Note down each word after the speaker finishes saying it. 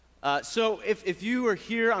So if you were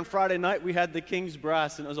here on Friday night, we had the King's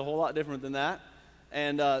Brass, and it was a whole lot different than that.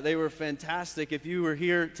 And they were fantastic. If you were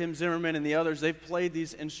here, Tim Zimmerman and the others, they've played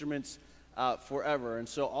these instruments forever. And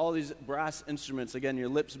so all these brass instruments, again, your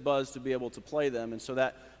lips buzz to be able to play them. And so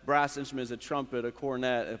that brass instrument is a trumpet, a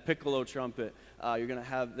cornet, a piccolo trumpet. You're going to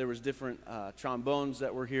have, there was different trombones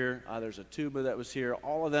that were here. There's a tuba that was here.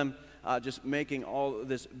 All of them just making all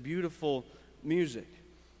this beautiful music.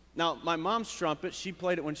 Now, my mom's trumpet, she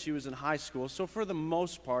played it when she was in high school, so for the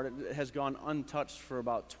most part, it has gone untouched for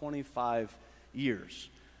about 25 years.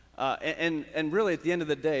 And really, at the end of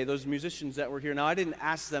the day, those musicians that were here, now I didn't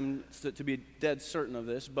ask them to be dead certain of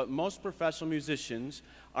this, but most professional musicians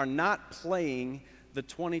are not playing the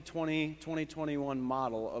 2020, 2021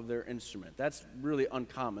 model of their instrument. That's really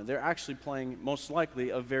uncommon. They're actually playing, most likely,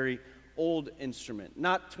 a very old instrument,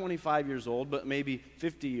 not 25 years old, but maybe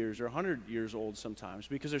 50 years or 100 years old sometimes,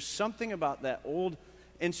 because there's something about that old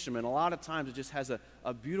instrument. A lot of times it just has a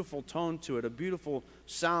beautiful tone to it, a beautiful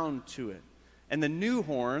sound to it. And the new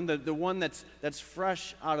horn, the one that's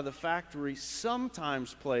fresh out of the factory,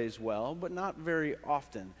 sometimes plays well, but not very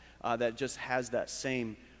often. That just has that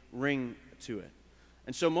same ring to it.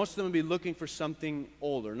 And so most of them would be looking for something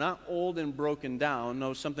older, not old and broken down,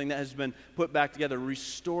 no, something that has been put back together,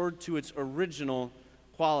 restored to its original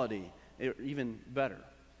quality, even better.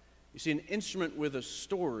 You see, an instrument with a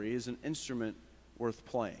story is an instrument worth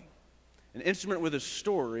playing. An instrument with a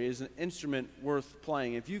story is an instrument worth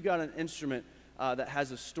playing. If you've got an instrument that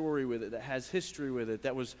has a story with it, that has history with it,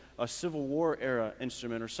 that was a Civil War era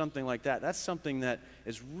instrument or something like that, that's something that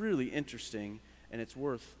is really interesting and it's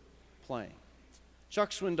worth playing.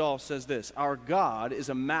 Chuck Swindoll says this: our God is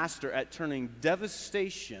a master at turning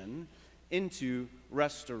devastation into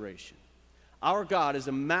restoration. Our God is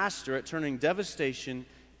a master at turning devastation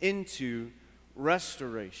into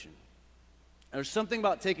restoration. There's something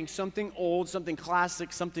about taking something old, something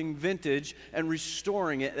classic, something vintage, and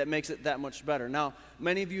restoring it that makes it that much better. Now,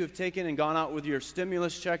 many of you have taken and gone out with your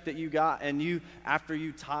stimulus check that you got, and you, after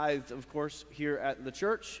you tithed, of course, here at the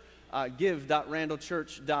church,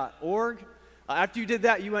 give.randallchurch.org. After you did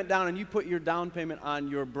that, you went down and you put your down payment on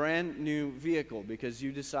your brand new vehicle because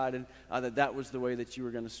you decided that was the way that you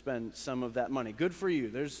were going to spend some of that money. Good for you.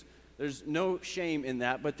 There's no shame in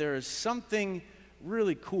that, but there is something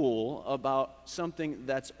really cool about something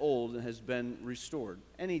that's old and has been restored.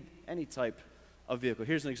 Any type of vehicle.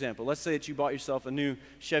 Here's an example. Let's say that you bought yourself a new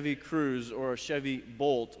Chevy Cruze or a Chevy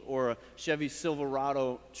Bolt or a Chevy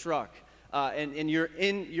Silverado truck. And you're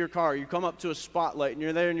in your car, you come up to a spotlight, and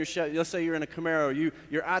you're there in your Chevy. Let's say you're in a Camaro.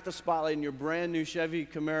 You're at the spotlight in your brand new Chevy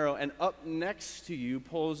Camaro, and up next to you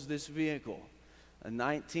pulls this vehicle, a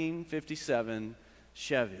 1957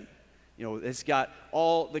 Chevy. You know, it's got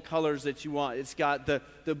all the colors that you want. It's got the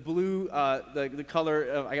blue, the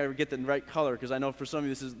color. I got to get the right color because I know for some of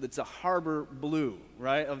you it's a harbor blue,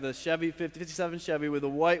 right, of the Chevy 57 Chevy with the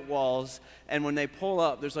white walls. And when they pull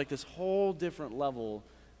up, there's like this whole different level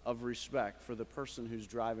of respect for the person who's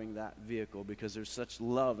driving that vehicle because there's such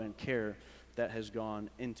love and care that has gone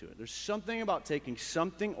into it. There's something about taking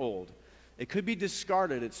something old. It could be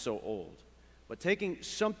discarded, it's so old. But taking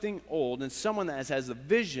something old and someone that has the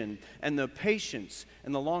vision and the patience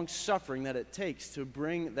and the long suffering that it takes to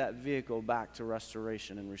bring that vehicle back to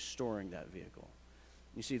restoration and restoring that vehicle.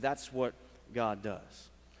 You see, that's what God does.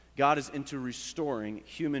 God is into restoring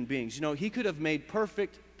human beings. You know, He could have made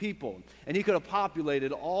perfect people, and He could have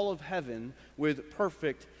populated all of heaven with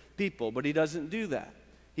perfect people, but He doesn't do that.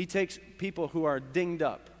 He takes people who are dinged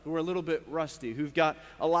up, who are a little bit rusty, who've got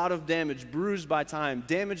a lot of damage, bruised by time,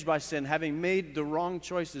 damaged by sin, having made the wrong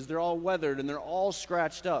choices. They're all weathered and they're all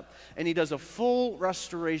scratched up, and He does a full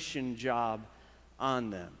restoration job on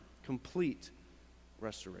them, complete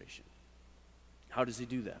restoration. How does He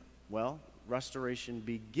do that? Well, restoration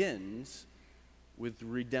begins with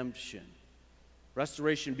redemption.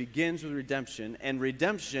 Restoration begins with redemption, and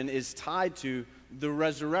redemption is tied to the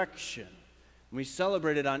resurrection. We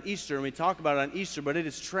celebrate it on Easter, and we talk about it on Easter, but it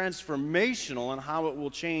is transformational on how it will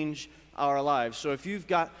change our lives. So if you've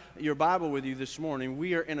got your Bible with you this morning,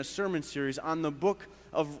 we are in a sermon series on the book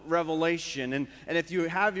of Revelation. And if you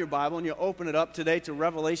have your Bible and you open it up today to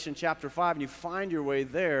Revelation chapter 5 and you find your way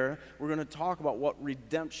there, we're going to talk about what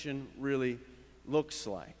redemption really looks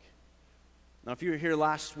like. Now, if you were here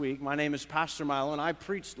last week, my name is Pastor Milo, and I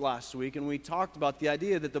preached last week, and we talked about the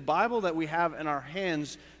idea that the Bible that we have in our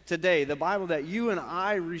hands today, the Bible that you and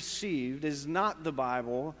I received, is not the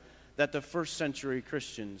Bible that the first century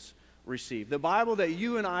Christians receive. The Bible that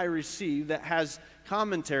you and I receive that has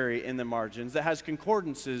commentary in the margins, that has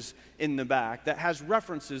concordances in the back, that has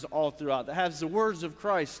references all throughout, that has the words of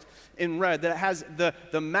Christ in red, that has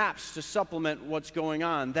the maps to supplement what's going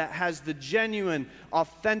on, that has the genuine,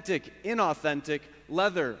 authentic, inauthentic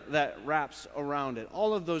leather that wraps around it.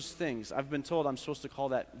 All of those things, I've been told I'm supposed to call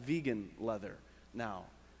that vegan leather now.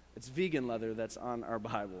 It's vegan leather that's on our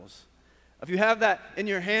Bibles. If you have that in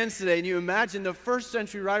your hands today and you imagine the first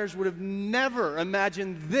century writers would have never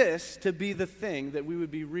imagined this to be the thing that we would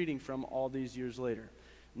be reading from all these years later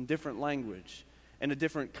in different language, in a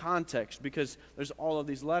different context, because there's all of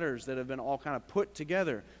these letters that have been all kind of put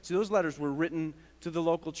together. See, those letters were written to the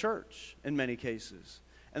local church in many cases,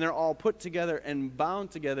 and they're all put together and bound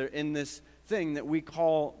together in this thing that we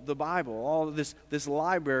call the Bible, all of this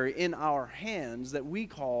library in our hands that we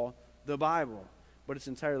call the Bible, but it's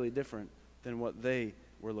entirely different than what they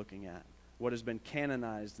were looking at. What has been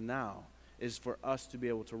canonized now is for us to be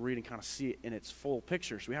able to read and kind of see it in its full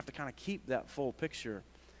picture. So we have to kind of keep that full picture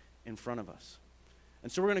in front of us.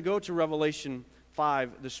 And so we're going to go to Revelation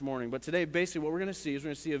 5 this morning. But today, basically, what we're going to see is we're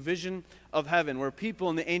going to see a vision of heaven where people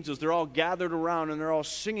and the angels, they're all gathered around and they're all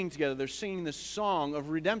singing together. They're singing this song of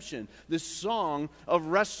redemption, this song of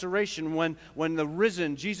restoration when the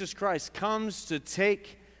risen Jesus Christ comes to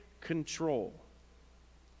take control.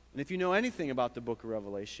 And if you know anything about the book of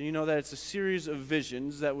Revelation, you know that it's a series of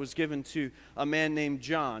visions that was given to a man named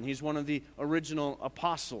John. He's one of the original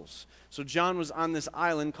apostles. So John was on this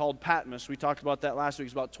island called Patmos. We talked about that last week.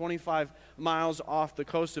 It's about 25 miles off the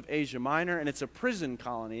coast of Asia Minor, and it's a prison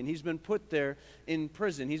colony. And he's been put there in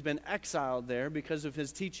prison. He's been exiled there because of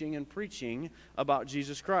his teaching and preaching about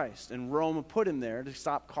Jesus Christ. And Rome put him there to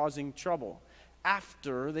stop causing trouble.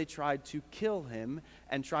 After they tried to kill him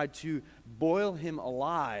and tried to boil him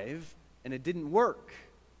alive, and it didn't work,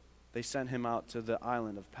 they sent him out to the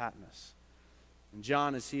island of Patmos. And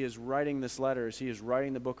John, as he is writing this letter, as he is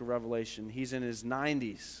writing the book of Revelation, he's in his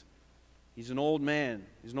 90s. He's an old man.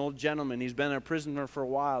 He's an old gentleman. He's been a prisoner for a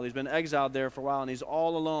while. He's been exiled there for a while, and he's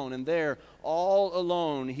all alone. And there, all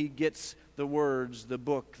alone, he gets the words, the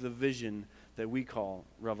book, the vision that we call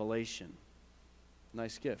Revelation.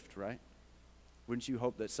 Nice gift, right? Wouldn't you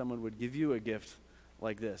hope that someone would give you a gift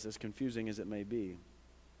like this, as confusing as it may be?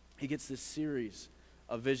 He gets this series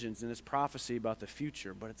of visions and this prophecy about the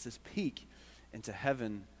future, but it's this peek into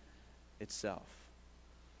heaven itself.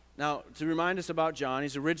 Now, to remind us about John,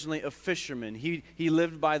 he's originally a fisherman. He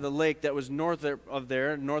lived by the lake that was north of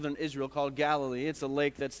there, northern Israel, called Galilee. It's a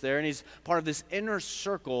lake that's there, and he's part of this inner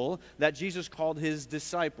circle that Jesus called his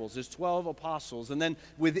disciples, his 12 apostles. And then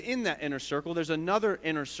within that inner circle, there's another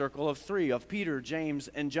inner circle of 3, of Peter, James,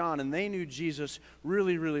 and John, and they knew Jesus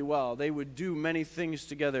really, really well. They would do many things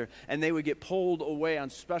together, and they would get pulled away on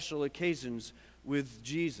special occasions with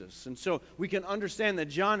Jesus. And so we can understand that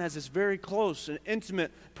John has this very close and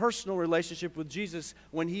intimate personal relationship with Jesus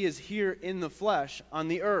when he is here in the flesh on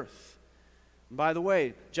the earth. And by the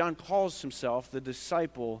way, John calls himself the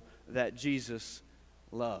disciple that Jesus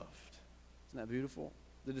loved. Isn't that beautiful?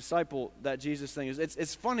 The disciple that Jesus thing is.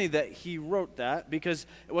 It's funny that he wrote that, because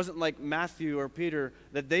it wasn't like Matthew or Peter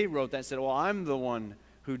that they wrote that and said, well, I'm the one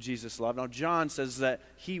who Jesus loved. Now John says that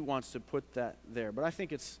he wants to put that there. But I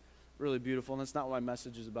think it's really beautiful, and that's not what my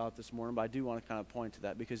message is about this morning, but I do want to kind of point to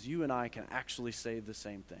that, because you and I can actually say the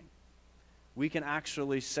same thing. We can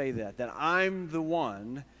actually say that I'm the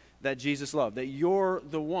one that Jesus loved, that you're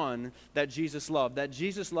the one that Jesus loved, that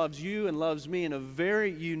Jesus loves you and loves me in a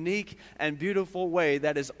very unique and beautiful way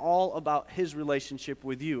that is all about his relationship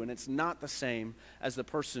with you, and it's not the same as the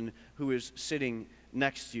person who is sitting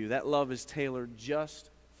next to you. That love is tailored just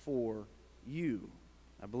for you.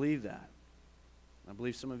 I believe that. I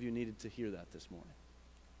believe some of you needed to hear that this morning,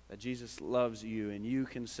 that Jesus loves you, and you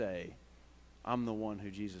can say, I'm the one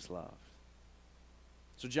who Jesus loved.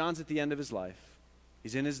 So John's at the end of his life.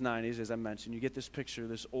 He's in his 90s, as I mentioned. You get this picture,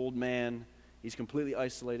 this old man. He's completely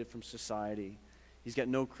isolated from society. He's got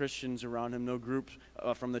no Christians around him, no group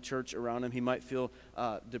from the church around him. He might feel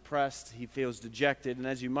depressed. He feels dejected. And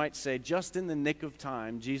as you might say, just in the nick of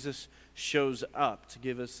time, Jesus shows up to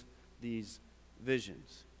give us these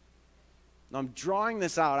visions. Now, I'm drawing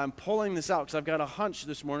this out. I'm pulling this out because I've got a hunch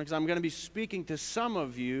this morning, because I'm going to be speaking to some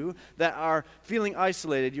of you that are feeling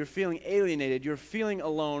isolated, you're feeling alienated, you're feeling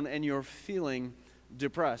alone, and you're feeling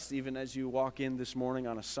depressed, even as you walk in this morning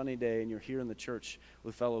on a sunny day and you're here in the church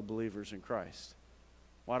with fellow believers in Christ.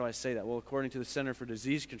 Why do I say that? Well, according to the Center for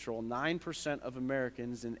Disease Control, 9% of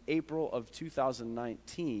Americans in April of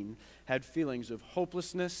 2019 had feelings of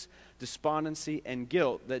hopelessness, despondency, and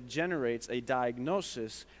guilt that generates a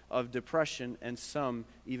diagnosis of depression, and some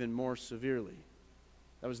even more severely.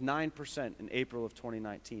 That was 9% in April of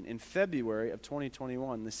 2019. In February of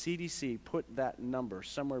 2021, the CDC put that number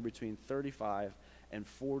somewhere between 35 and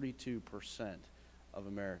 42% of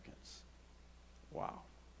Americans. Wow.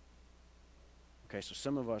 Okay, so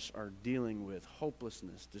some of us are dealing with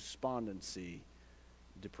hopelessness, despondency,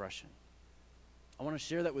 depression. I want to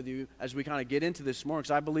share that with you as we kind of get into this morning,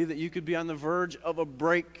 because I believe that you could be on the verge of a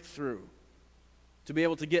breakthrough. To be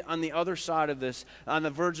able to get on the other side of this, on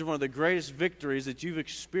the verge of one of the greatest victories that you've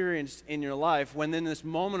experienced in your life, when in this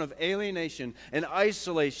moment of alienation and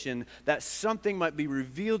isolation, that something might be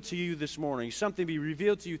revealed to you this morning, something be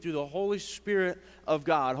revealed to you through the Holy Spirit of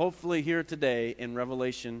God, hopefully here today in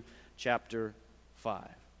Revelation chapter 5.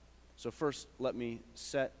 So first, let me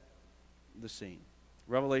set the scene.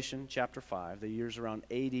 Revelation chapter 5, the year's around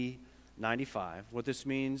 80, 95. What this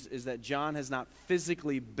means is that John has not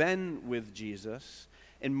physically been with Jesus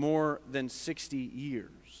in more than 60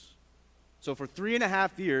 years. So for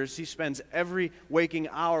 3.5 years, he spends every waking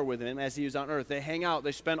hour with him as he is on earth. They hang out.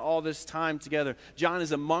 They spend all this time together. John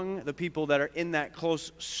is among the people that are in that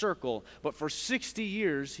close circle. But for 60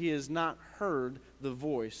 years, he has not heard the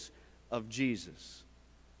voice of Jesus.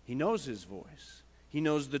 He knows his voice. He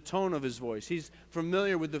knows the tone of his voice. He's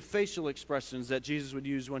familiar with the facial expressions that Jesus would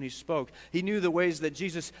use when he spoke. He knew the ways that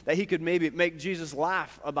he could maybe make Jesus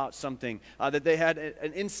laugh about something, that they had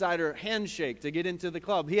an insider handshake to get into the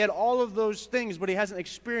club. He had all of those things, but he hasn't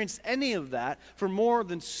experienced any of that for more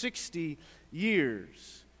than 60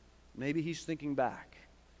 years. Maybe he's thinking back.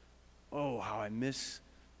 Oh, how I miss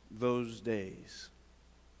those days.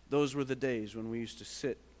 Those were the days when we used to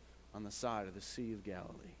sit on the side of the Sea of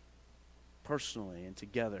Galilee. Personally and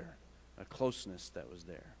together, a closeness that was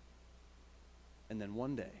there. And then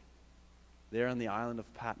one day, there on the island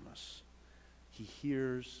of Patmos, he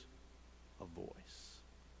hears a voice.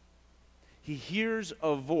 He hears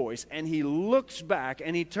a voice, and he looks back,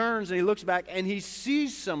 and he turns, and he looks back, and he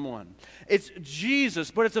sees someone. It's Jesus,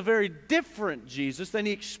 but it's a very different Jesus than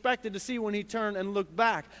he expected to see when he turned and looked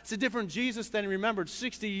back. It's a different Jesus than he remembered.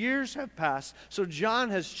 60 years have passed, so John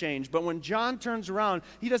has changed. But when John turns around,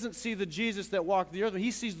 he doesn't see the Jesus that walked the earth, he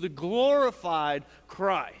sees the glorified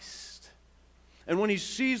Christ. And when he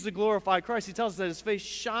sees the glorified Christ, he tells us that his face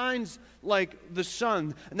shines like the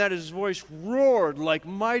sun and that his voice roared like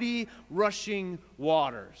mighty rushing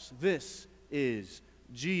waters. This is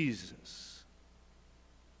Jesus.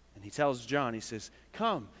 And he tells John, he says,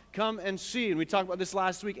 come and see. And we talked about this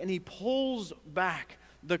last week. And he pulls back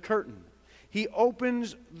the curtain. He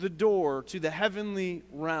opens the door to the heavenly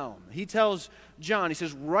realm. He tells John, he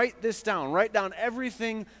says, write this down. Write down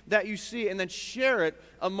everything that you see and then share it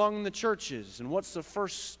among the churches. And what's the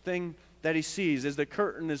first thing that he sees as the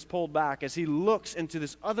curtain is pulled back, as he looks into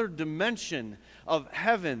this other dimension of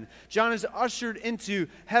heaven? John is ushered into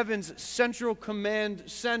heaven's central command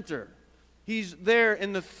center. He's there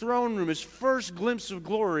in the throne room. His first glimpse of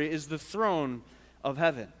glory is the throne of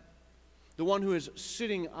heaven. The one who is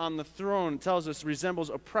sitting on the throne, tells us, resembles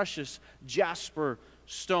a precious jasper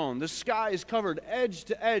stone. The sky is covered edge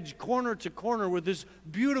to edge, corner to corner with this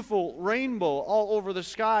beautiful rainbow all over the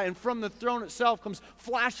sky. And from the throne itself comes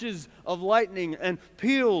flashes of lightning and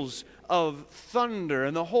peals of thunder.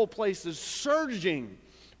 And the whole place is surging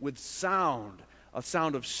with sound. A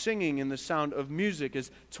sound of singing and the sound of music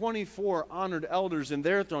as 24 honored elders in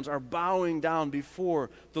their thrones are bowing down before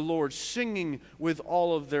the Lord, singing with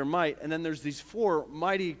all of their might. And then there's these 4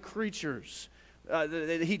 mighty creatures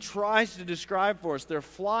that he tries to describe for us. They're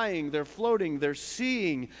flying, they're floating, they're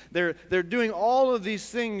seeing, they're doing all of these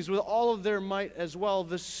things with all of their might as well.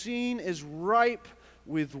 The scene is ripe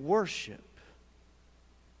with worship.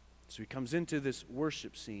 So he comes into this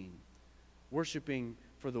worship scene, worshiping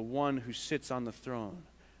for the one who sits on the throne,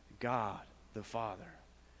 God the Father.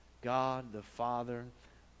 God the Father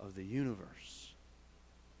of the universe.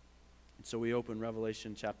 And so we open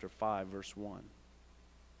Revelation chapter 5, verse 1.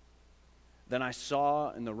 Then I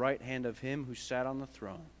saw in the right hand of him who sat on the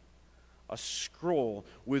throne a scroll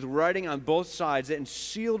with writing on both sides and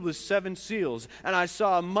sealed with 7 seals. And I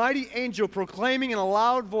saw a mighty angel proclaiming in a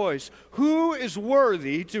loud voice, who is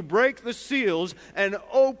worthy to break the seals and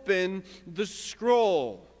open the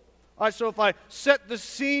scroll? All right, so if I set the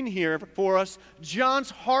scene here for us, John's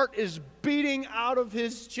heart is beating out of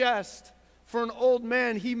his chest. For an old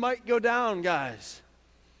man, he might go down, guys.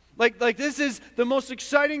 Like this is the most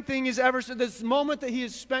exciting thing he's ever said. This moment that he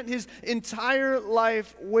has spent his entire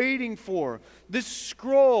life waiting for. This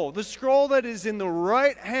scroll, the scroll that is in the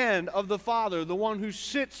right hand of the Father, the one who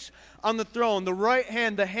sits on the throne. The right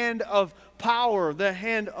hand, the hand of power, the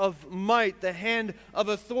hand of might, the hand of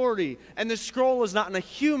authority. And the scroll is not in a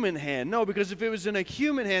human hand. No, because if it was in a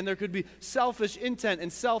human hand, there could be selfish intent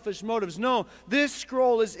and selfish motives. No, this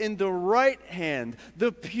scroll is in the right hand,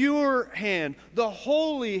 the pure hand, the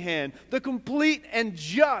holy hand, the complete and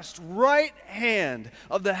just right hand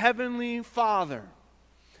of the Heavenly Father.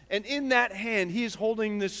 And in that hand, he is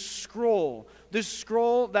holding this scroll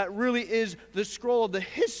that really is the scroll of the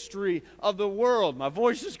history of the world. My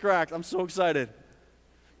voice is cracked. I'm so excited.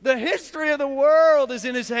 The history of the world is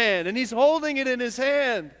in his hand, and he's holding it in his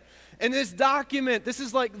hand. And this document, this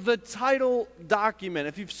is like the title document.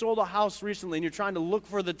 If you've sold a house recently and you're trying to look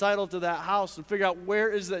for the title to that house and figure out where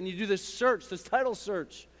is that, and you do this search, this title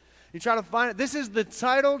search, you try to find it. This is the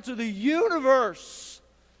title to the universe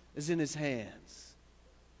is in his hands.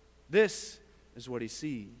 This is what he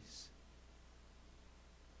sees.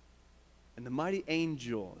 And the mighty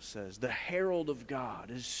angel, says, the herald of God,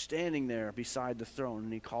 is standing there beside the throne,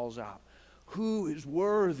 and he calls out, "Who is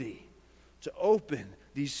worthy to open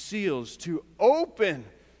these seals, to open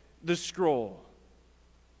the scroll?"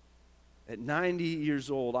 At 90 years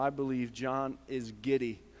old, I believe John is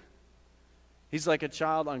giddy. He's like a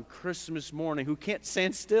child on Christmas morning who can't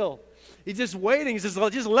stand still. He's just waiting. He says, "Well,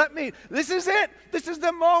 just let me. This is it. This is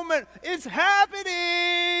the moment. It's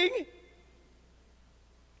happening."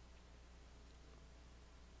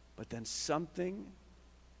 But then something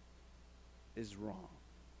is wrong.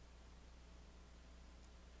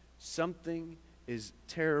 Something is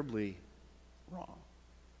terribly wrong.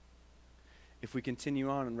 If we continue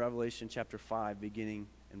on in Revelation chapter 5, beginning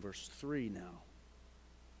in verse 3 now.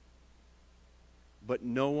 But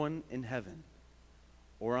no one in heaven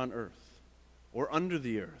or on earth or under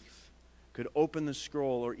the earth could open the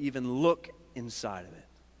scroll or even look inside of it.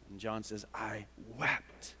 And John says, "I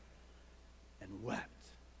wept and wept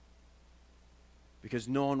because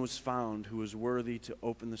no one was found who was worthy to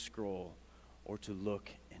open the scroll or to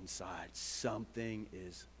look inside." Something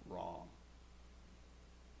is wrong.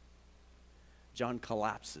 John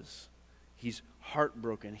collapses. He's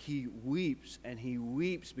heartbroken. He weeps, and he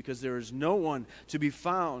weeps because there is no one to be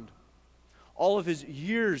found. All of his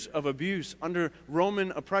years of abuse under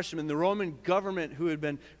Roman oppression and the Roman government who had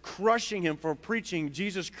been crushing him for preaching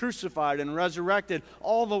Jesus crucified and resurrected,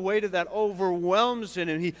 all the weight of that overwhelms him,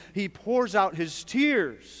 and he pours out his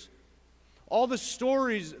tears. All the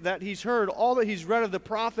stories that he's heard, all that he's read of the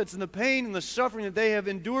prophets and the pain and the suffering that they have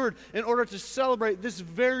endured in order to celebrate this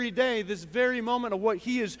very day, this very moment of what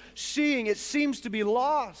he is seeing, it seems to be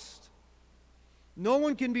lost. No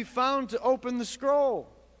one can be found to open the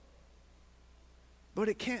scroll. But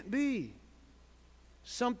it can't be.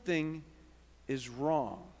 Something is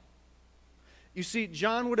wrong. You see,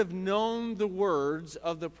 John would have known the words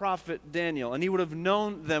of the prophet Daniel, and he would have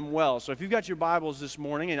known them well. So if you've got your Bibles this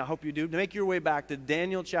morning, and I hope you do, make your way back to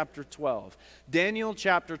Daniel chapter 12. Daniel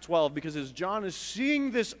chapter 12, because as John is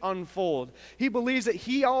seeing this unfold, he believes that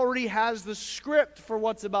he already has the script for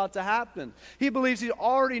what's about to happen. He believes he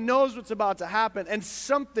already knows what's about to happen, and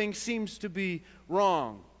something seems to be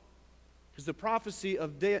wrong. Because the prophecy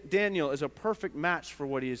of Daniel is a perfect match for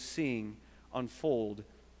what he is seeing unfold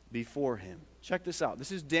before him. Check this out.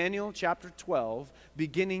 This is Daniel chapter 12,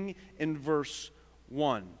 beginning in verse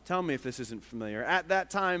 1. Tell me if this isn't familiar. "At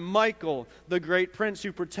that time, Michael, the great prince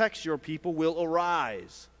who protects your people, will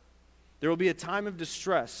arise. There will be a time of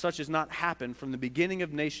distress, such as not happened from the beginning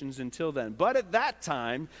of nations until then. But at that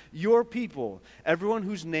time, your people, everyone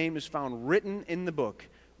whose name is found written in the book,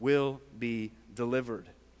 will be delivered.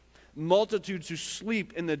 Multitudes who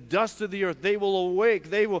sleep in the dust of the earth, they will awake.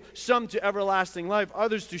 They will, some to everlasting life,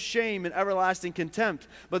 others to shame and everlasting contempt.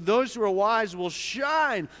 But those who are wise will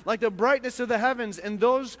shine like the brightness of the heavens, and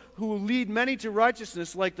those who will lead many to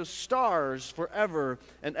righteousness like the stars forever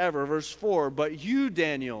and ever." Verse 4, "But you,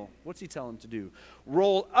 Daniel," what's he telling him to do?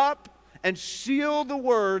 "Roll up and seal the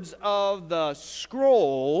words of the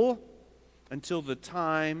scroll until the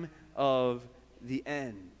time of the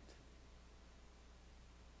end."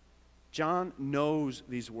 John knows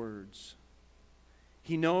these words.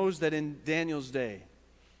 He knows that in Daniel's day,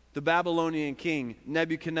 the Babylonian king,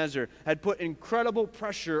 Nebuchadnezzar, had put incredible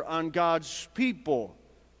pressure on God's people,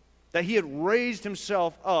 that he had raised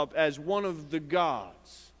himself up as one of the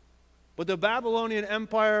gods. But the Babylonian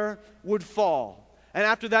Empire would fall. And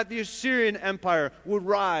after that, the Assyrian Empire would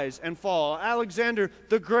rise and fall. Alexander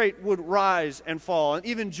the Great would rise and fall. And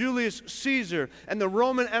even Julius Caesar and the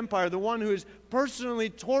Roman Empire, the one who is personally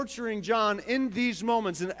torturing John in these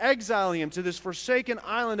moments and exiling him to this forsaken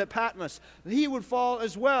island at Patmos, he would fall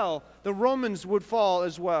as well. The Romans would fall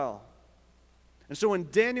as well. And so when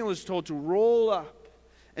Daniel is told to roll up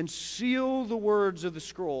and seal the words of the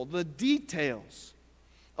scroll, the details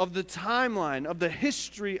of the timeline, of the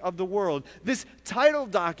history of the world, this title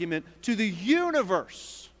document to the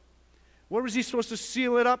universe. Where was he supposed to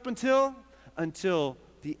seal it up until? Until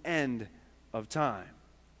the end of time.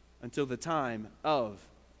 Until the time of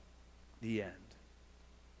the end.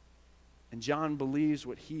 And John believes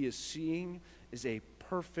what he is seeing is a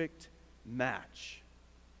perfect match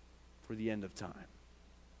for the end of time.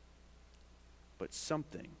 But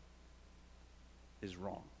something is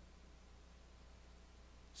wrong.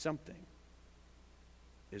 Something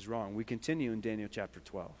is wrong. We continue in Daniel chapter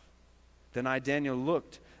 12. Then I, Daniel,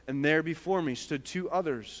 looked, and there before me stood two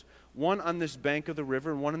others, one on this bank of the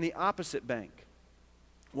river and one on the opposite bank.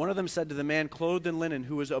 One of them said to the man clothed in linen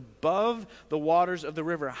who was above the waters of the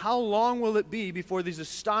river, "How long will it be before these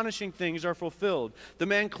astonishing things are fulfilled?" The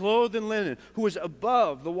man clothed in linen who was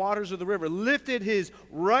above the waters of the river lifted his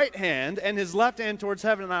right hand and his left hand towards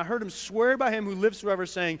heaven, and I heard him swear by him who lives forever,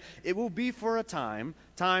 saying, "It will be for a time,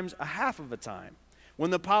 times a half of a time.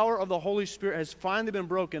 When the power of the Holy Spirit has finally been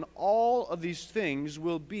broken, all of these things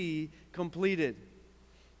will be completed."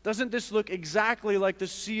 Doesn't this look exactly like the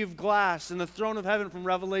sea of glass and the throne of heaven from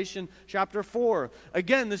Revelation chapter 4?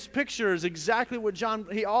 Again, this picture is exactly what John,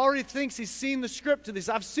 he already thinks he's seen the script to this.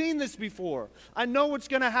 I've seen this before. I know what's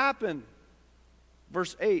going to happen.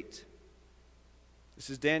 Verse 8. This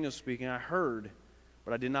is Daniel speaking. I heard,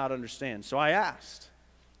 but I did not understand. So I asked,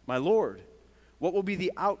 "My Lord, what will be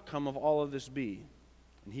the outcome of all of this be?"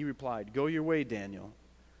 And he replied, "Go your way, Daniel,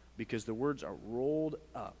 because the words are rolled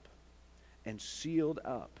up and sealed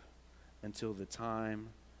up until the time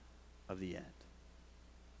of the end."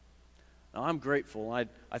 Now, I'm grateful. I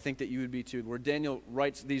think that you would be too, where Daniel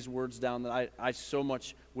writes these words down that I so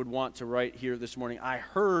much would want to write here this morning. I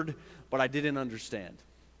heard, but I didn't understand.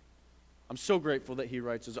 I'm so grateful that he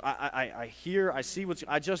writes this. I hear, I see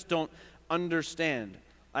I just don't understand.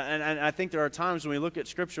 And I think there are times when we look at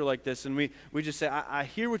Scripture like this and we just say, I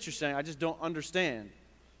hear what you're saying, I just don't understand.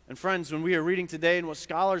 And friends, when we are reading today and what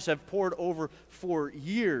scholars have poured over for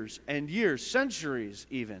years and years, centuries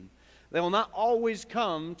even, they will not always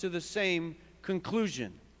come to the same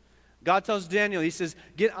conclusion. God tells Daniel, he says,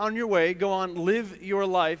 get on your way, go on, live your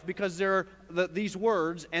life, because there are these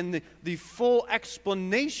words, and the full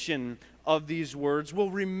explanation of these words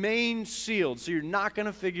will remain sealed, so you're not going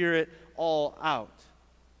to figure it all out.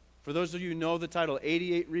 For those of you who know the title,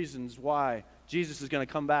 88 Reasons Why Jesus is going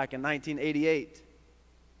to Come Back in 1988.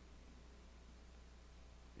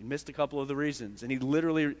 He missed a couple of the reasons, and he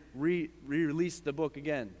literally re-released the book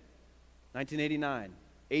again. 1989.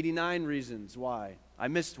 89 Reasons Why. I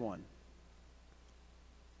missed one.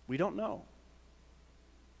 We don't know.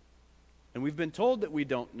 And we've been told that we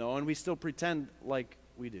don't know, and we still pretend like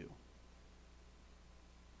we do.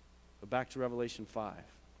 But back to Revelation 5.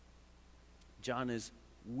 John is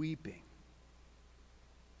weeping.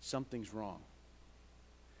 Something's wrong.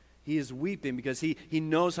 He is weeping because he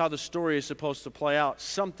knows how the story is supposed to play out.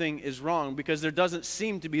 Something is wrong because there doesn't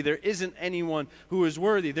seem to be, there isn't anyone who is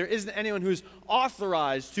worthy. There isn't anyone who's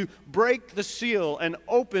authorized to break the seal and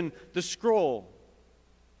open the scroll.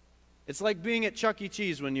 It's like being at Chuck E.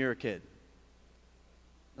 Cheese when you're a kid.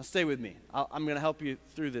 Now stay with me. I'm going to help you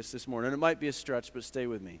through this morning. It might be a stretch, but stay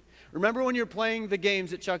with me. Remember when you're playing the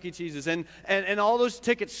games at Chuck E. Cheese's and all those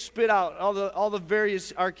tickets spit out, all the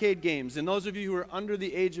various arcade games. And those of you who are under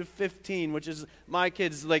the age of 15, which is my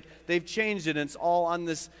kids, like they've changed it and it's all on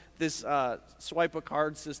this swipe a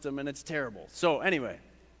card system and it's terrible. So anyway,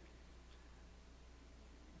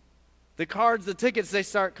 the cards, the tickets, they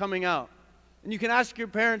start coming out. And you can ask your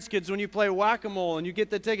parents' kids when you play whack-a-mole and you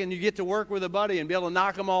get the ticket and you get to work with a buddy and be able to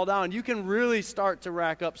knock them all down, you can really start to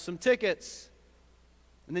rack up some tickets.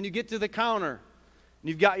 And then you get to the counter and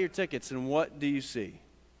you've got your tickets, and what do you see?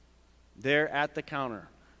 There at the counter,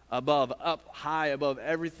 up high above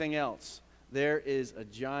everything else, there is a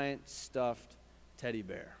giant stuffed teddy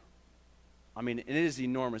bear. I mean, it is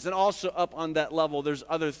enormous. And also up on that level, there's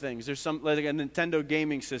other things. There's some like a Nintendo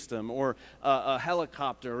gaming system, or a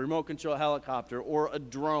helicopter, a remote control helicopter, or a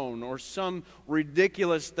drone, or some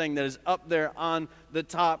ridiculous thing that is up there on the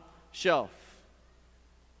top shelf.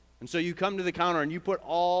 And so you come to the counter and you put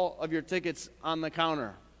all of your tickets on the counter.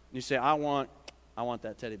 And you say, I want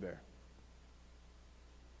that teddy bear.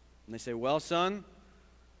 And they say, well, son,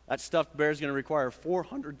 that stuffed bear is going to require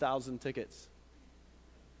 400,000 tickets.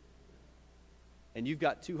 And you've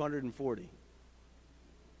got 240.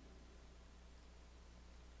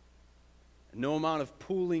 No amount of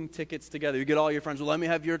pooling tickets together. You get all your friends, well, let me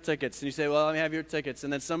have your tickets. And you say, well, let me have your tickets.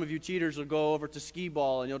 And then some of you cheaters will go over to skee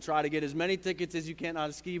ball, and you'll try to get as many tickets as you can out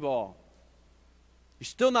of skee ball. You're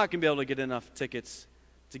still not going to be able to get enough tickets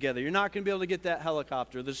together. You're not going to be able to get that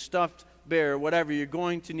helicopter, the stuffed bear, whatever. You're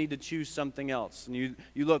going to need to choose something else. And you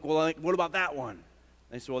look, well, like, what about that one? And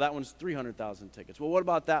they say, well, that one's 300,000 tickets. Well, what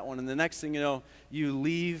about that one? And the next thing you know, you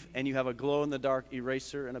leave and you have a glow-in-the-dark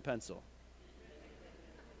eraser and a pencil.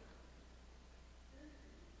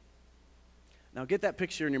 Now get that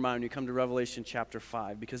picture in your mind when you come to Revelation chapter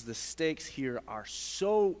 5, because the stakes here are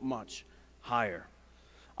so much higher.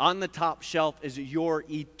 On the top shelf is your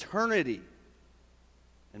eternity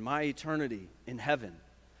and my eternity in heaven.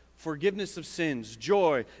 Forgiveness of sins,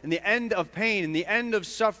 joy, and the end of pain, and the end of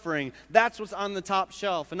suffering. That's what's on the top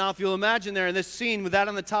shelf. And now if you'll imagine there in this scene with that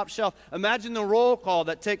on the top shelf, imagine the roll call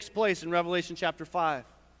that takes place in Revelation chapter 5.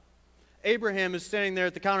 Abraham is standing there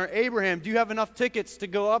at the counter. Abraham, do you have enough tickets to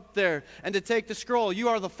go up there and to take the scroll? You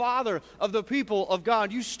are the father of the people of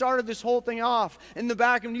God. You started this whole thing off in the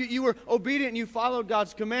back, and you were obedient and you followed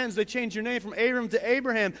God's commands. They changed your name from Abram to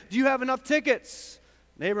Abraham. Do you have enough tickets?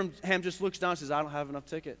 And Abraham just looks down and says, I don't have enough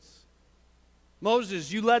tickets.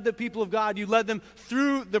 Moses, you led the people of God. You led them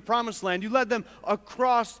through the promised land. You led them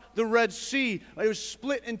across the Red Sea. It was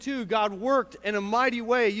split in two. God worked in a mighty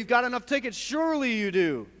way. You've got enough tickets. Surely you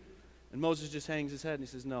do. And Moses just hangs his head and he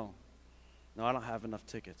says, no, I don't have enough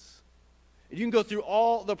tickets. And you can go through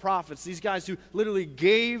all the prophets, these guys who literally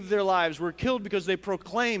gave their lives, were killed because they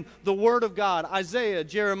proclaimed the word of God. Isaiah,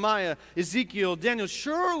 Jeremiah, Ezekiel, Daniel,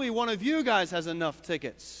 surely one of you guys has enough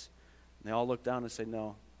tickets. And they all look down and say,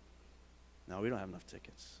 no, we don't have enough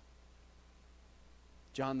tickets.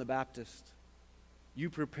 John the Baptist, you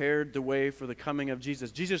prepared the way for the coming of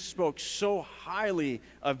Jesus. Jesus spoke so highly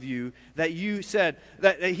of you that you said,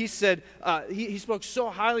 he spoke so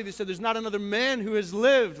highly that he said, there's not another man who has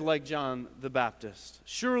lived like John the Baptist.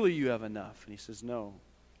 Surely you have enough. And he says, no.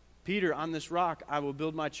 Peter, on this rock I will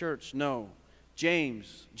build my church. No.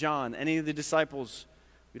 James, John, any of the disciples,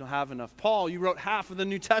 we don't have enough. Paul, you wrote half of the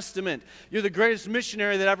New Testament. You're the greatest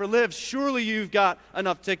missionary that ever lived. Surely you've got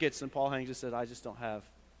enough tickets. And Paul hangs and said, I just don't have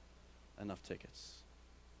enough tickets.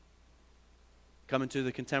 Coming to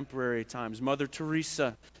the contemporary times, Mother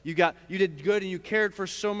Teresa, you did good and you cared for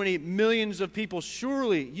so many millions of people.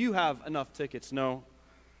 Surely you have enough tickets. No.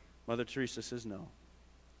 Mother Teresa says no.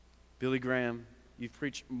 Billy Graham, you've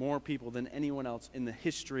preached more people than anyone else in the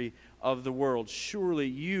history of the world. Surely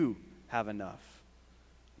you have enough.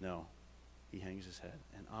 No. He hangs his head,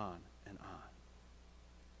 and on and on.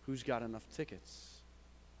 Who's got enough tickets?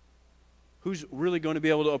 Who's really going to be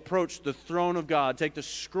able to approach the throne of God, take the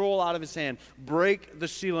scroll out of his hand, break the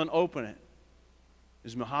seal and open it?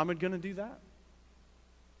 Is Muhammad going to do that?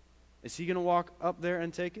 Is he going to walk up there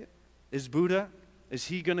and take it? Is Buddha, is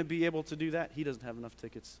he going to be able to do that? He doesn't have enough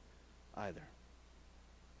tickets either.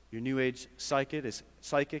 Your New Age psychic,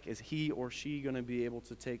 is he or she going to be able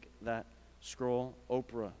to take that scroll?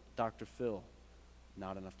 Oprah, Dr. Phil,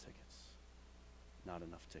 not enough tickets. Not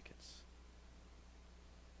enough tickets.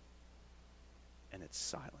 And it's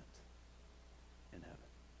silent in heaven.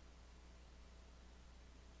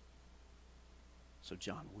 So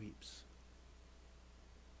John weeps.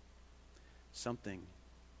 Something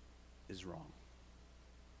is wrong.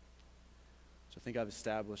 So I think I've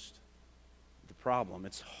established the problem.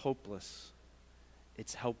 It's hopeless.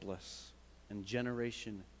 It's helpless. And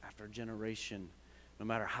generation after generation, no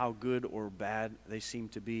matter how good or bad they seem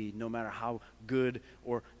to be, no matter how good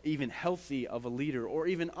or even healthy of a leader or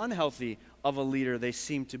even unhealthy of a leader they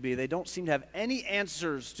seem to be, they don't seem to have any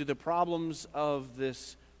answers to the problems of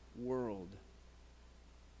this world.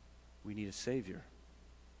 We need a Savior.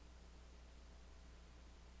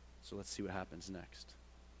 So let's see what happens next.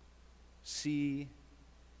 See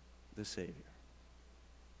the Savior.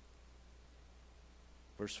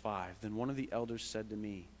 Verse 5, then one of the elders said to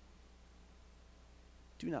me,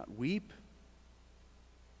 do not weep.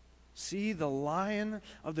 See, the Lion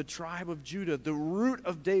of the tribe of Judah, the Root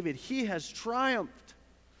of David, he has triumphed.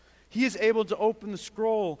 He is able to open the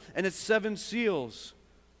scroll and its 7 seals.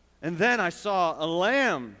 And then I saw a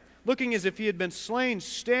lamb, looking as if he had been slain,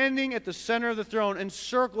 standing at the center of the throne,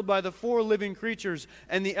 encircled by the 4 living creatures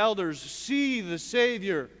and the elders. See the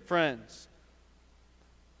Savior, friends.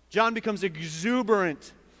 John becomes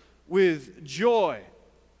exuberant with joy.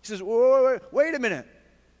 He says, wait a minute.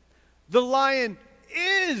 The lion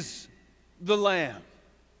is the lamb.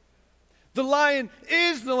 The lion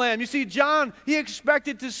is the lamb. You see, John, he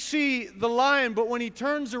expected to see the lion, but when he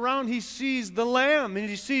turns around, he sees the lamb, and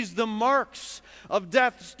he sees the marks of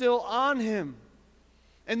death still on him.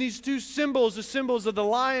 And these 2 symbols, the symbols of the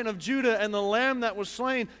Lion of Judah and the lamb that was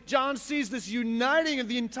slain, John sees this uniting of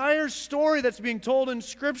the entire story that's being told in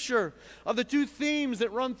Scripture, of the 2 themes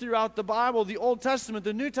that run throughout the Bible, the Old Testament,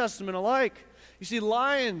 the New Testament alike. You see,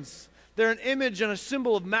 lions, They're an image and a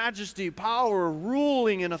symbol of majesty, power,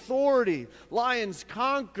 ruling, and authority. Lions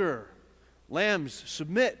conquer. Lambs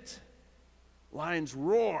submit. Lions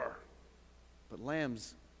roar. But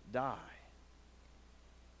lambs die.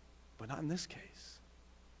 But not in this case.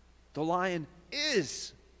 The lion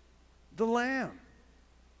is the lamb.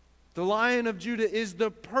 The Lion of Judah is the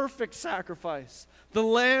perfect sacrifice. The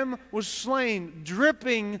lamb was slain,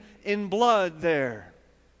 dripping in blood there.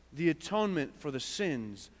 The atonement for the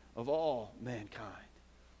sins of all mankind.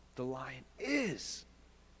 The lion is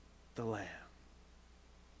the lamb.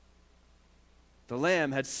 The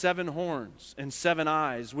lamb had 7 horns and 7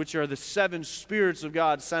 eyes, which are the 7 spirits of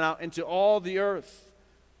God sent out into all the earth.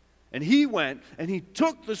 And he went and he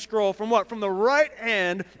took the scroll from what? From the right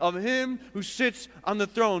hand of him who sits on the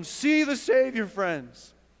throne. See the Savior,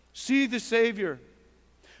 friends. See the Savior.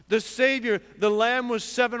 The Savior, the Lamb with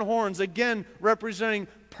 7 horns, again representing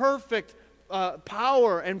perfect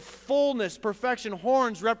power and fullness, perfection.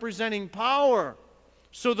 Horns representing power.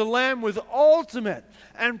 So the Lamb with ultimate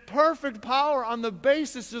and perfect power on the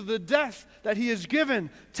basis of the death that he has given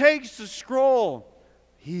takes the scroll.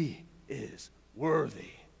 He is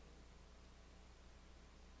worthy.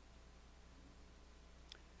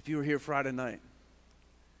 If you were here Friday night,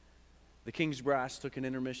 the King's Brass took an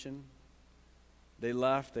intermission. They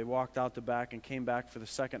left, they walked out the back and came back for the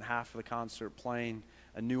second half of the concert playing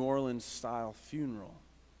a New Orleans-style funeral.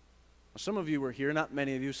 Some of you were here, not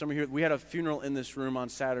many of you. Some of you, we had a funeral in this room on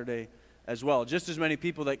Saturday as well. Just as many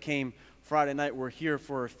people that came Friday night were here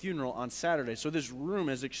for a funeral on Saturday. So this room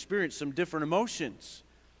has experienced some different emotions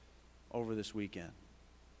over this weekend.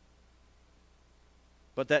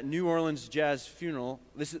 But that New Orleans jazz funeral,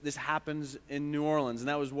 this happens in New Orleans, and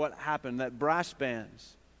that was what happened. That brass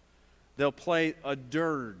bands, they'll play a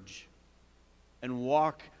dirge and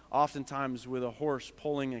walk oftentimes with a horse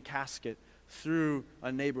pulling a casket through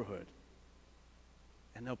a neighborhood.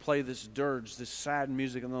 And they'll play this dirge, this sad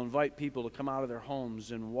music, and they'll invite people to come out of their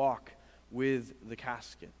homes and walk with the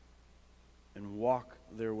casket and walk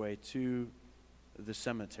their way to the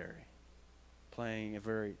cemetery, playing a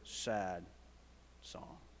very sad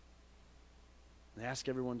song. And they ask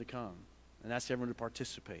everyone to come and ask everyone to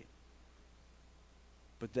participate.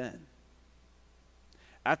 But then,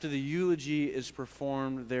 after the eulogy is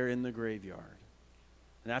performed there in the graveyard,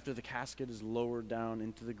 and after the casket is lowered down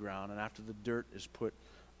into the ground, and after the dirt is put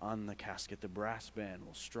on the casket, the brass band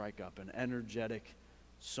will strike up an energetic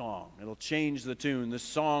song. It'll change the tune. The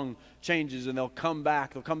song changes, and they'll come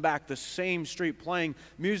back. They'll come back the same street playing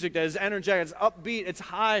music that is energetic, it's upbeat, it's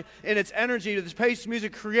high in its energy, to this pace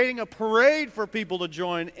music, creating a parade for people to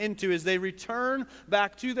join into as they return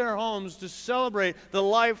back to their homes to celebrate the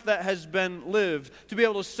life that has been lived, to be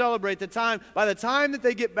able to celebrate the time. By the time that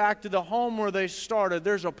they get back to the home where they started,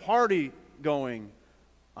 there's a party going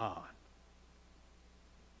on.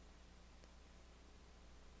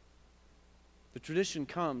 The tradition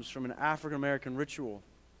comes from an African American ritual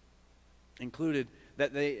included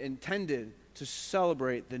that they intended to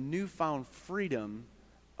celebrate the newfound freedom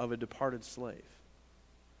of a departed slave.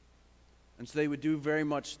 And so they would do very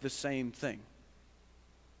much the same thing.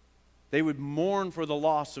 They would mourn for the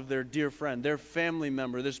loss of their dear friend, their family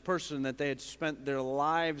member, this person that they had spent their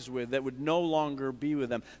lives with that would no longer be with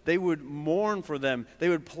them. They would mourn for them. They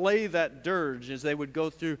would play that dirge as they would go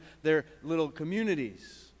through their little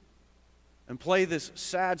communities and play this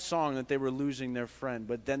sad song that they were losing their friend.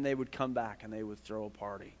 But then they would come back and they would throw a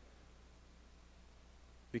party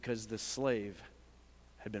because the slave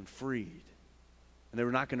had been freed and they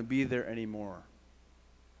were not going to be there anymore.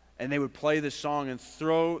 And they would play this song and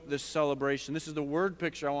throw this celebration. This is the word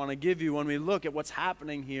picture I want to give you when we look at what's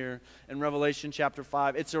happening here in Revelation chapter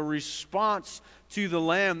 5. It's a response to the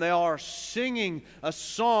Lamb. They are singing a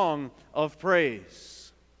song of praise.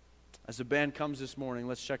 As the band comes this morning,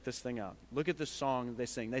 let's check this thing out. Look at the song that they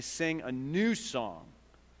sing. They sing a new song.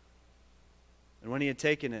 And when he had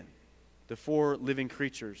taken it, the 4 living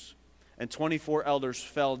creatures and 24 elders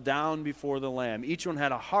fell down before the Lamb. Each one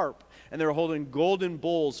had a harp, and they were holding golden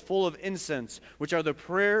bowls full of incense, which are the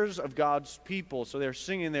prayers of God's people. So they're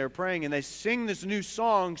singing, they're praying, and they sing this new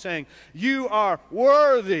song saying, "You are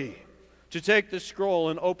worthy to take the scroll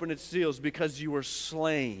and open its seals because you were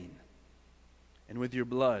slain. And with your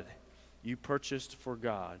blood you purchased for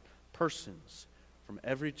God persons from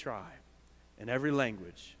every tribe and every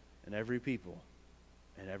language and every people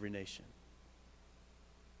and every nation."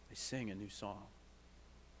 They sing a new song.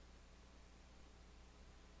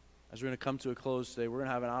 As we're going to come to a close today, we're going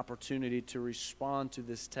to have an opportunity to respond to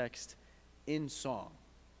this text in song.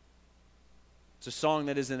 It's a song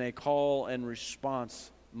that is in a call and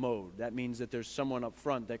response mode. That means that there's someone up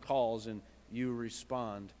front that calls and you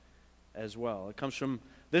respond as well.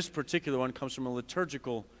 This particular one comes from a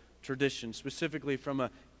liturgical tradition, specifically from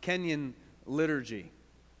a Kenyan liturgy.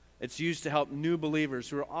 It's used to help new believers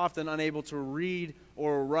who are often unable to read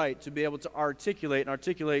or write to be able to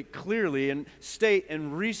articulate clearly and state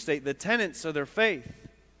and restate the tenets of their faith.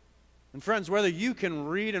 And friends, whether you can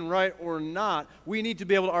read and write or not, we need to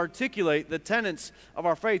be able to articulate the tenets of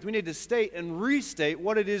our faith. We need to state and restate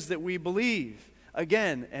what it is that we believe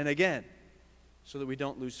again and again so that we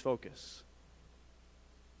don't lose focus.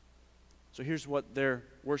 So here's what their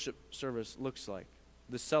worship service looks like.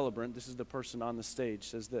 The celebrant, this is the person on the stage,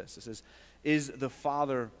 says this. It says, "Is the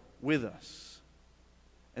Father with us?"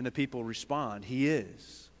 And the people respond, "He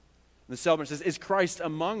is." And the celebrant says, "Is Christ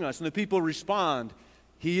among us?" And the people respond,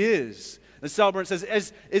 "He is." The celebrant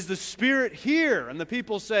says, Is the Spirit here?" And the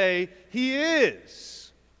people say, "He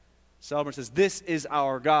is." The celebrant says, "This is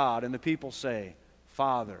our God." And the people say,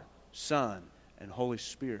 "Father, Son, and Holy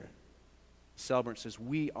Spirit." The celebrant says,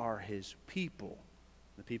 "We are His people."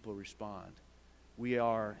 The people respond, "We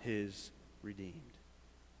are His redeemed."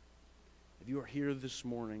 If you are here this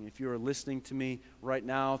morning, if you are listening to me right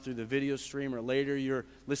now through the video stream or later you're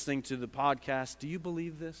listening to the podcast, do you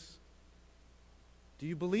believe this? Do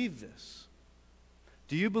you believe this?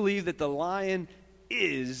 Do you believe that the Lion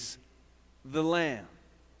is the Lamb?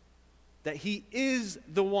 That He is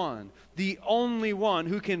the one, the only one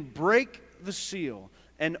who can break the seal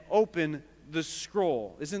and open the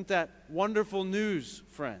scroll? Isn't that wonderful news,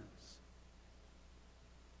 friends?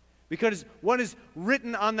 Because what is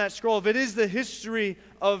written on that scroll, if it is the history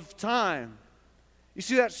of time, you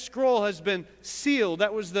see that scroll has been sealed.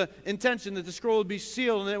 That was the intention, that the scroll would be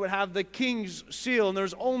sealed and it would have the king's seal. And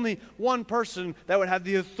there's only one person that would have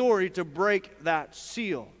the authority to break that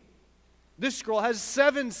seal. This scroll has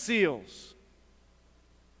 7 seals.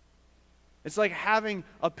 It's like having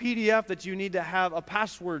a PDF that you need to have a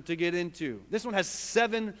password to get into. This one has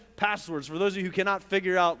 7 passwords. For those of you who cannot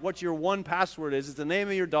figure out what your one password is, it's the name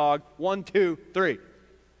of your dog, 1, 2, 3.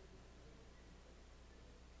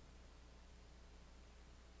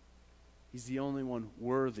 He's the only one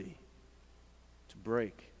worthy to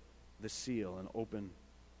break the seal and open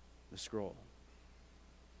the scroll.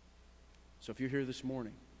 So if you're here this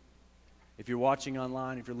morning, if you're watching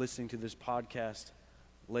online, if you're listening to this podcast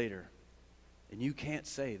later, and you can't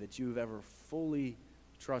say that you've ever fully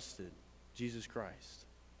trusted Jesus Christ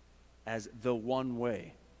as the one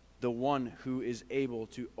way, the one who is able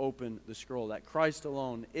to open the scroll, that Christ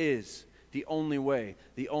alone is the only way,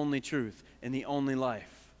 the only truth, and the only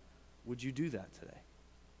life, would you do that today?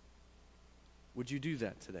 Would you do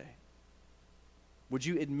that today? Would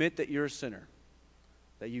you admit that you're a sinner,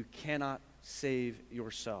 that you cannot save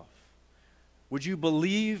yourself? Would you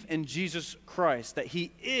believe in Jesus Christ, that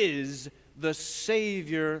He is the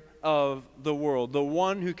Savior of the world, the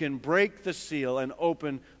one who can break the seal and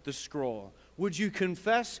open the scroll? Would you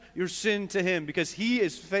confess your sin to Him, because He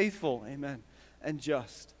is faithful, amen, and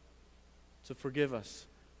just to forgive us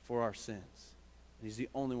for our sins? And He's the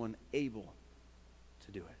only one able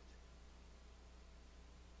to do it.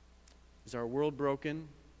 Is our world broken?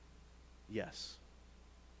 Yes.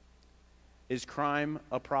 Is crime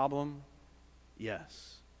a problem?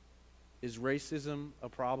 Yes. Is racism a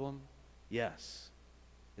problem? Yes.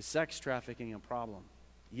 Is sex trafficking a problem?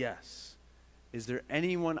 Yes. Is there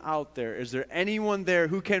anyone out there? Is there anyone there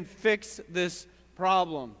who can fix this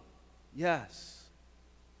problem? Yes.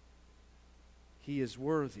 He is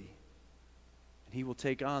worthy. And He will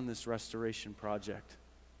take on this restoration project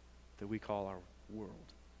that we call our world.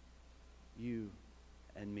 You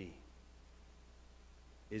and me.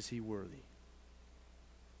 Is He worthy?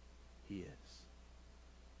 He is.